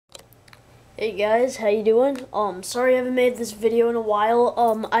Hey guys, how you doing? Sorry I haven't made this video in a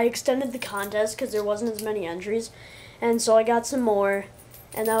while. I extended the contest because there wasn't as many entries, and so I got some more,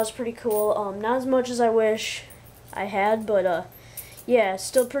 and that was pretty cool. Not as much as I wish I had, but yeah,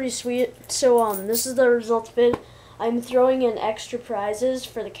 still pretty sweet. So this is the results vid. I'm throwing in extra prizes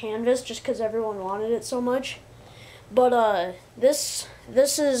for the canvas just because everyone wanted it so much. But this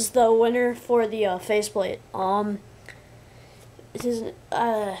is the winner for the faceplate. It is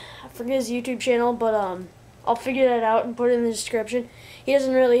I forget his YouTube channel, but I'll figure that out and put it in the description. He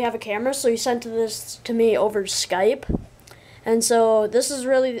doesn't really have a camera, so he sent this to me over Skype. And so this is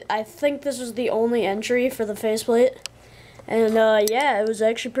really, I think this was the only entry for the faceplate. And yeah, it was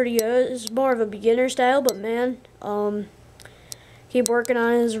actually pretty good. It's more of a beginner style, but man, keep working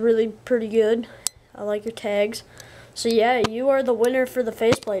on it. It's really pretty good. I like your tags. So yeah, you are the winner for the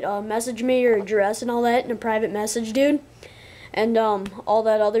faceplate. Message me your address and all that in a private message, dude. And all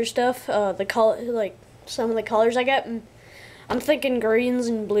that other stuff, the color, like some of the colors I get. I'm thinking greens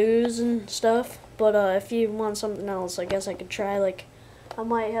and blues and stuff. But if you want something else, I guess I could try. Like, I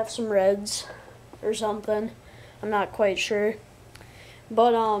might have some reds or something. I'm not quite sure.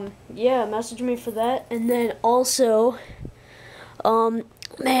 But yeah, message me for that. And then also,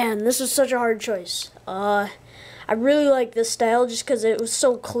 man, this was such a hard choice. I really like this style just because it was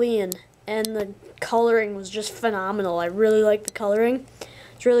so clean and the coloring was just phenomenal. I really like the coloring.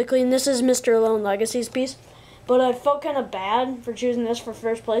 It's really clean. This is Mr. Alone Legacy's piece, but I felt kind of bad for choosing this for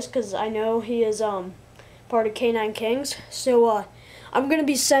first place because I know he is part of K9 Kings. So I'm gonna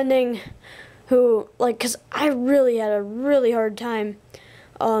be sending because I really had a really hard time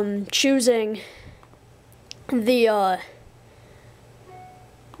choosing the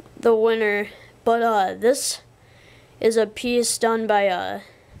winner, but this is a piece done by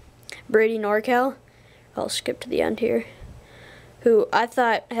Brady Norcal. I'll skip to the end here. Who I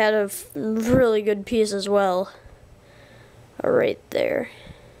thought had a really good piece as well. Right there.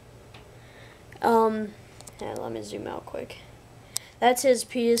 Yeah, let me zoom out quick. That's his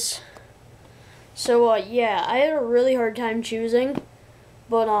piece. So yeah, I had a really hard time choosing,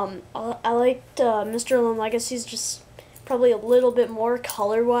 but I liked Mr. Alone Legacy's just probably a little bit more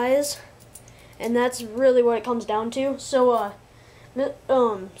color-wise, and that's really what it comes down to. So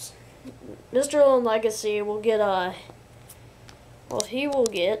Mr. Alone Legacy will get he will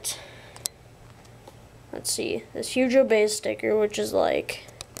get, let's see, this huge Obey sticker, which is like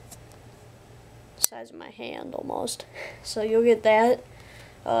the size of my hand almost. So you'll get that,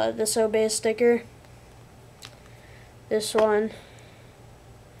 this Obey sticker, this one,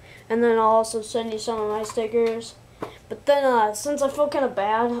 and then I'll also send you some of my stickers. But then since I feel kind of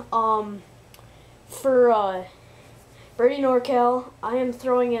bad, for Brady Norcal, I am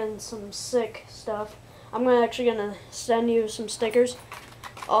throwing in some sick stuff. I'm actually gonna send you some stickers.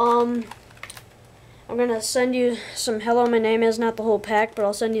 I'm gonna send you some Hello My Name Is, not the whole pack, but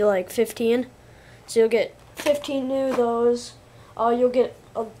I'll send you like 15. So you'll get 15 new of those. You'll get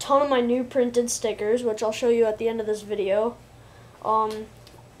a ton of my new printed stickers, which I'll show you at the end of this video. I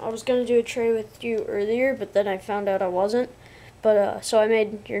was gonna do a trade with you earlier, but then I found out I wasn't. But so I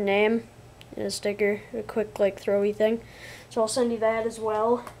made your name in a sticker, a quick like throwy thing. So I'll send you that as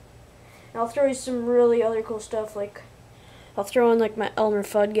well. And I'll throw you some really other cool stuff, like I'll throw in like my Elmer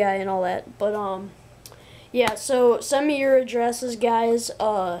Fudd guy and all that. But yeah, so send me your addresses, guys,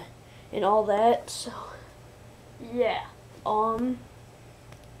 and all that. So yeah.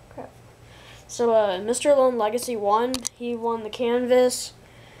 Crap. So Mr. Alone Legacy won. He won the canvas,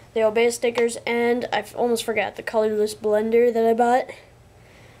 the Obey stickers, and I almost forgot the colorless blender that I bought.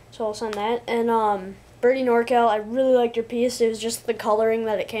 So I'll send that. And Brady Norcal, I really liked your piece. It was just the coloring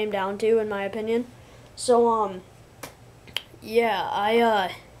that it came down to, in my opinion. So yeah,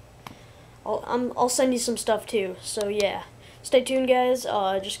 I'll send you some stuff too. So yeah, stay tuned, guys.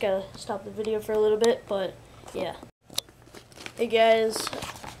 I just gotta stop the video for a little bit, but yeah. Hey guys.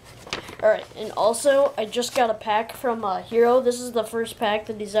 Alright, and also I just got a pack from Hero. This is the first pack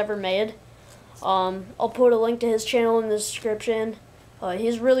that he's ever made. I'll put a link to his channel in the description.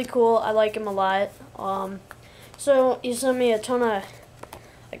 He's really cool. I like him a lot. So he sent me a ton of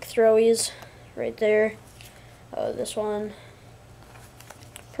like throwies right there. This one,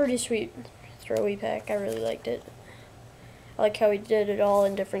 pretty sweet throwy pack. I really liked it. I like how he did it all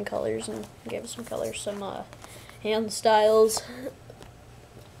in different colors and gave us some colors, some hand styles.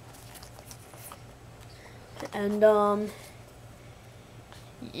 And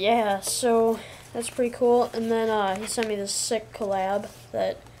yeah, so that's pretty cool. And then he sent me this sick collab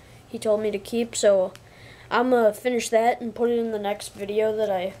that he told me to keep. So I'm gonna finish that and put it in the next video that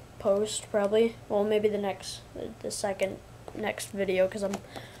I post, probably. Well, maybe the second next video, because I'm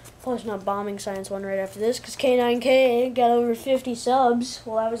posting a bombing science one right after this because K9K got over 50 subs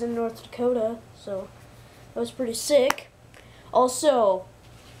while I was in North Dakota, so that was pretty sick. Also,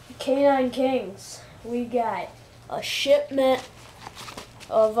 K9 Kings, we got a shipment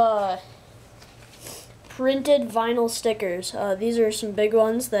of printed vinyl stickers. These are some big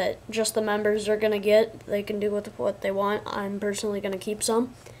ones that just the members are gonna get. They can do with what they want. I'm personally gonna keep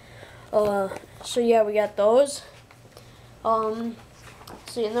some. So yeah, we got those.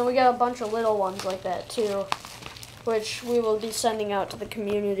 See, and then we got a bunch of little ones like that too, which we will be sending out to the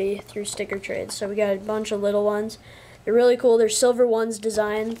community through sticker trades. So we got a bunch of little ones. They're really cool. They're Silver Ones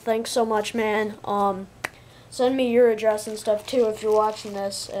design. Thanks so much, man. Send me your address and stuff too if you're watching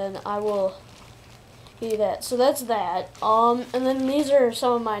this, and I will do that. So that's that. And then these are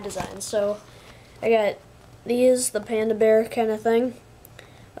some of my designs. So I got these, the panda bear kind of thing.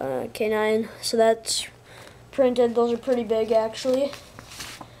 K9. So that's printed. Those are pretty big actually.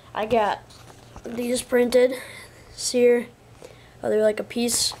 I got these printed. See here. They're like a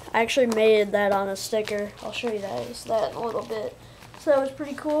piece. I actually made that on a sticker. I'll show you that. It's that in a little bit. So that was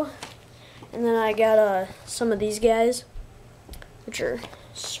pretty cool. And then I got some of these guys, which are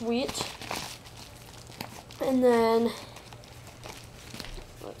sweet. And then,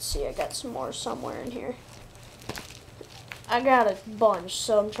 let's see, I got some more somewhere in here. I got a bunch,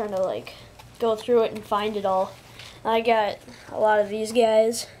 so I'm trying to like go through it and find it all. I got a lot of these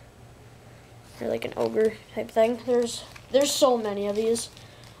guys. They're like an ogre type thing. There's so many of these.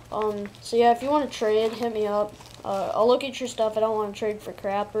 So yeah, if you want to trade, hit me up. I'll look at your stuff. I don't want to trade for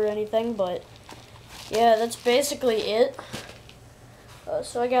crap or anything, but yeah, that's basically it.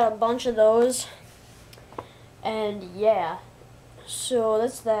 So I got a bunch of those. And yeah, so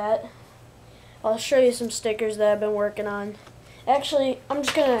that's that. I'll show you some stickers that I've been working on. Actually, I'm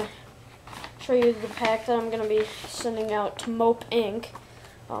just going to show you the pack that I'm going to be sending out to Mope Inc.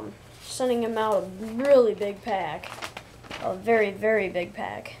 Sending them out a really big pack. A very, very big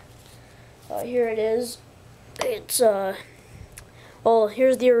pack. Here it is. It's, well,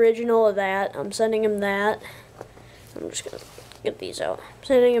 here's the original of that. I'm sending him that. I'm just going to get these out. I'm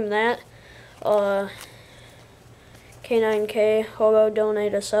sending him that. K9K, Hobo,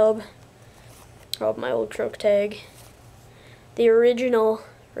 donate a sub. Oh, my old truck tag. The original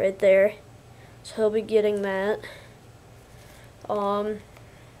right there. So he'll be getting that.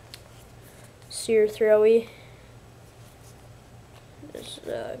 Sear Throwy. This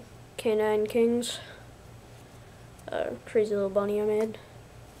is K9 Kings. Crazy little bunny I made.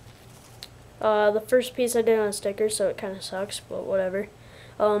 The first piece I did on a sticker, so it kind of sucks, but whatever.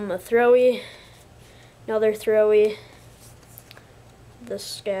 A Throwy. Another Throwy.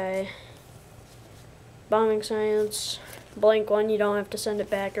 This guy. Bombing science. Blank one, you don't have to send it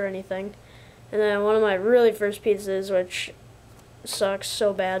back or anything. And then one of my really first pieces, which sucks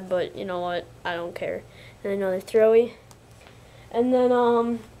so bad, but you know what, I don't care. And another Throwy. And then,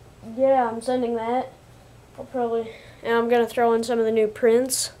 yeah, I'm sending that. And I'm gonna throw in some of the new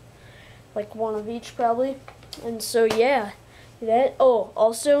prints. Like one of each probably. And so yeah, that. Oh,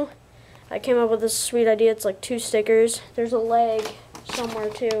 also, I came up with this sweet idea. It's like 2 stickers. There's a leg somewhere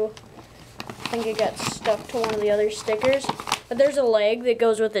too. I think it got stuck to one of the other stickers. But there's a leg that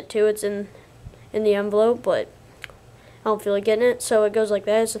goes with it too. It's in the envelope, but I don't feel like getting it. So it goes like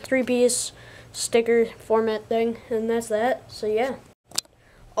that. It's a 3-piece sticker format thing, and that's that. So yeah.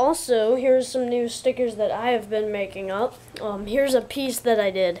 Also, here's some new stickers that I have been making up. Here's a piece that I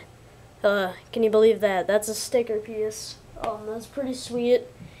did. Can you believe that? That's a sticker piece. That's pretty sweet,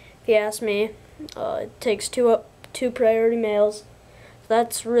 if you ask me. It takes two priority mails.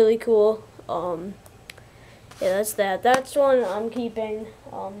 That's really cool. Yeah, that's that. That's one I'm keeping.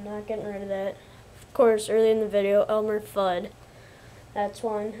 Not getting rid of that. Of course, early in the video, Elmer Fudd. That's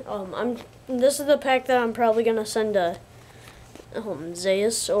one. This is the pack that I'm probably gonna send to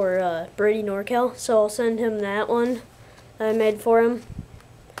Zayas or Brady Norcal. So I'll send him that one that I made for him.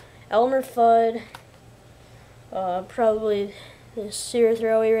 Elmer Fudd. Probably the Sear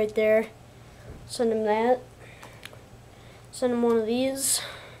Throwy right there. Send him that. Send him one of these.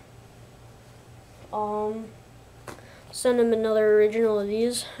 Send him another original of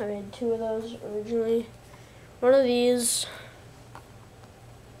these. I made 2 of those originally. One of these.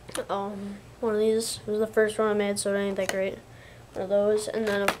 One of these was the first one I made, so it ain't that great. One of those, and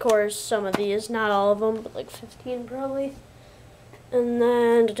then of course some of these. Not all of them, but like 15 probably. And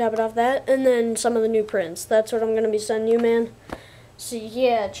then to top it off that, and then some of the new prints. That's what I'm gonna be sending you, man. So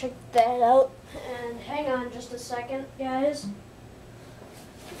yeah, check that out. And hang on just a second, guys.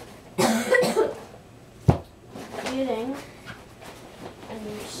 Getting a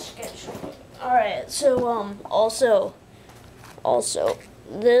new sketch. Alright, so also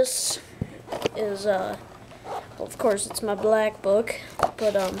this is well, of course it's my black book,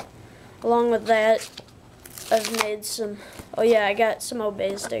 but along with that I've made some, oh yeah, I got some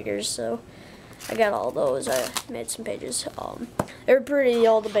Obey stickers, so I got all those. I made some pages. They're pretty,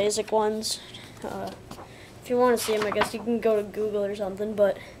 all the basic ones. If you want to see them, I guess you can go to Google or something,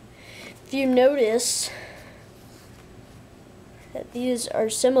 but if you notice that these are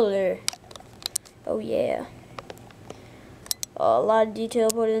similar, oh yeah, a lot of detail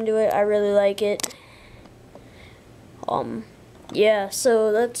put into it. I really like it. Yeah,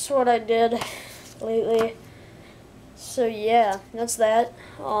 so that's what I did lately. So yeah, that's that.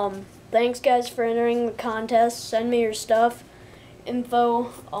 Thanks guys for entering the contest. Send me your stuff,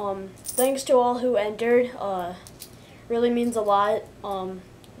 info. Thanks to all who entered. Really means a lot.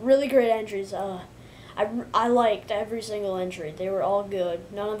 Really great entries. I liked every single entry. They were all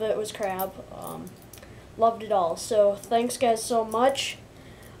good. None of it was crap. Loved it all. So thanks guys so much.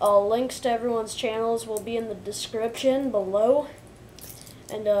 Links to everyone's channels will be in the description below.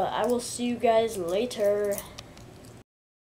 And I will see you guys later.